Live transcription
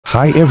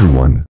Hi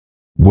everyone,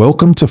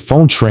 welcome to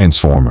Phone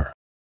Transformer,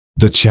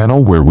 the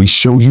channel where we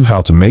show you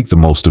how to make the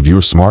most of your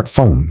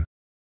smartphone.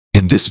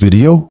 In this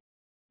video,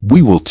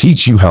 we will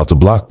teach you how to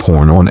block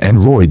porn on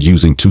Android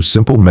using two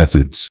simple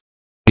methods.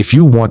 If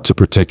you want to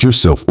protect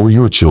yourself or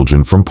your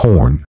children from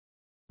porn,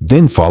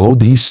 then follow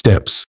these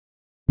steps.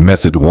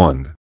 Method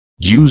 1.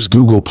 Use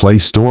Google Play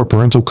Store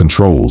Parental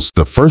Controls.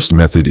 The first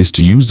method is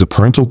to use the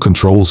Parental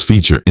Controls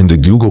feature in the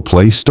Google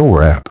Play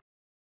Store app.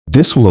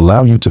 This will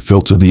allow you to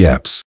filter the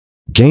apps,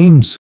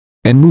 games,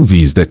 and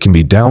movies that can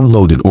be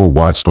downloaded or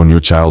watched on your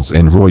child's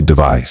Android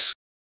device.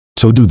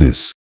 To do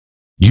this,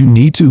 you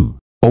need to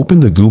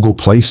open the Google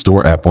Play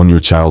Store app on your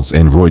child's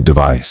Android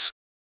device.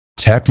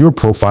 Tap your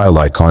profile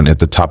icon at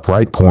the top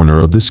right corner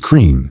of the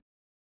screen.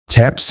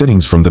 Tap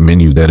Settings from the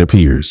menu that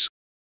appears.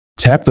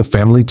 Tap the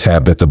Family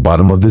tab at the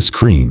bottom of the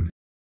screen.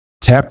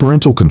 Tap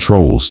Parental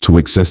Controls to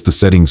access the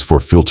settings for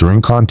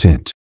filtering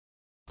content.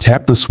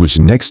 Tap the switch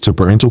next to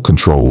Parental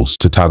Controls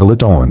to toggle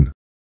it on.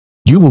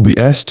 You will be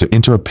asked to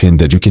enter a PIN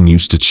that you can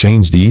use to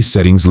change these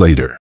settings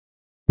later.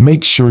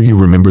 Make sure you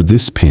remember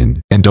this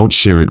PIN and don't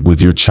share it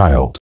with your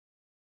child.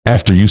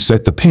 After you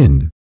set the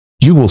PIN,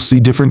 you will see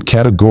different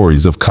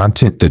categories of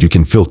content that you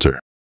can filter,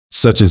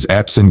 such as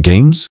apps and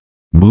games,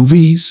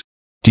 movies,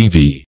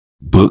 TV,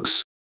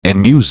 books,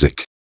 and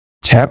music.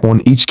 Tap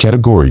on each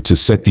category to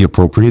set the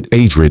appropriate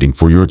age rating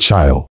for your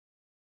child.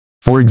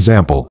 For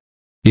example,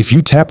 if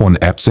you tap on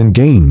apps and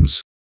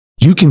games,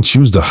 you can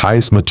choose the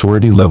highest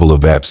maturity level of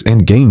apps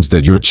and games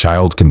that your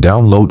child can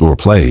download or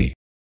play,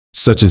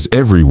 such as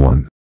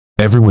Everyone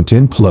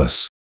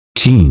 10+,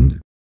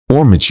 Teen,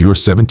 or Mature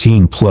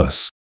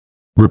 17+.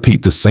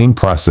 Repeat the same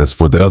process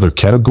for the other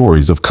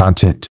categories of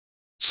content,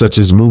 such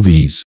as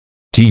movies,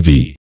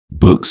 TV,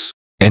 books,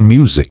 and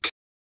music.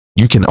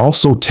 You can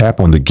also tap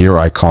on the gear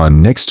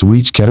icon next to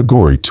each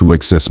category to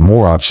access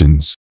more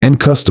options and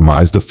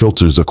customize the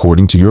filters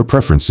according to your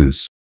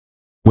preferences.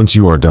 Once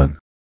you are done,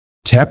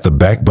 tap the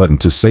back button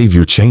to save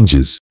your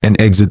changes and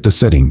exit the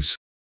settings.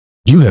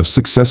 You have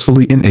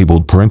successfully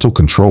enabled parental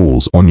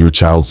controls on your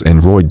child's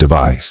Android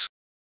device.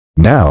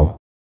 Now,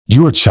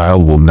 your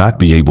child will not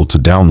be able to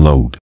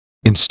download,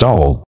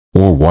 install,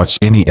 or watch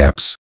any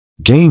apps,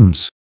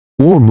 games,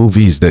 or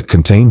movies that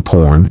contain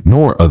porn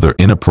nor other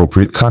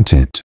inappropriate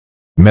content.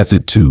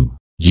 Method 2.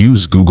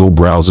 Use Google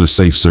Browser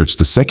Safe Search.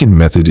 The second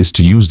method is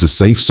to use the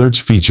Safe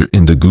Search feature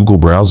in the Google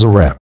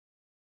Browser app.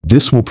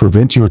 This will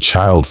prevent your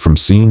child from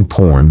seeing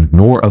porn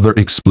nor other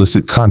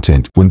explicit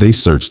content when they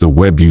search the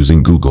web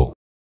using Google.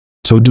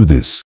 To do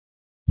this,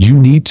 you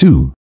need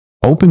to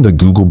open the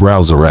Google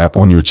Browser app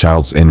on your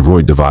child's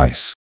Android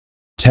device.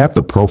 Tap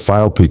the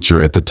profile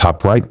picture at the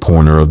top right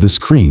corner of the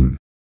screen.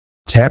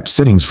 Tap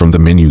Settings from the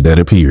menu that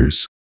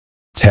appears.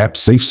 Tap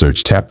Safe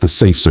Search. Tap the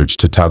Safe Search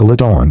to toggle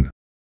it on.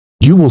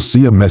 You will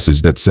see a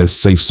message that says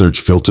Safe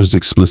Search filters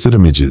explicit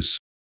images,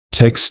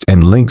 text,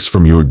 and links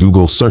from your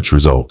Google search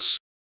results.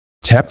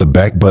 Tap the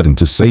back button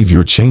to save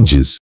your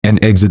changes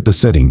and exit the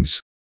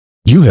settings.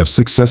 You have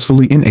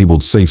successfully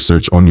enabled Safe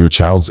Search on your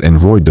child's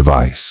Android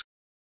device.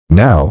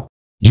 Now,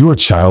 your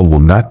child will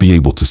not be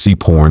able to see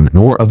porn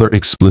nor other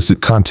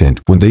explicit content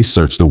when they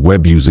search the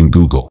web using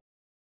Google.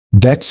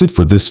 That's it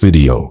for this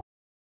video.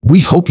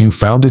 We hope you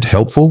found it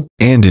helpful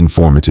and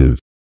informative.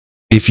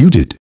 If you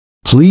did,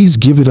 please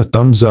give it a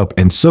thumbs up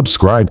and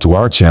subscribe to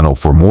our channel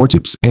for more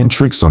tips and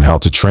tricks on how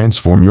to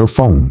transform your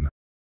phone.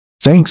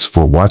 Thanks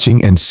for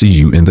watching and see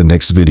you in the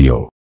next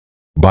video.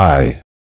 Bye.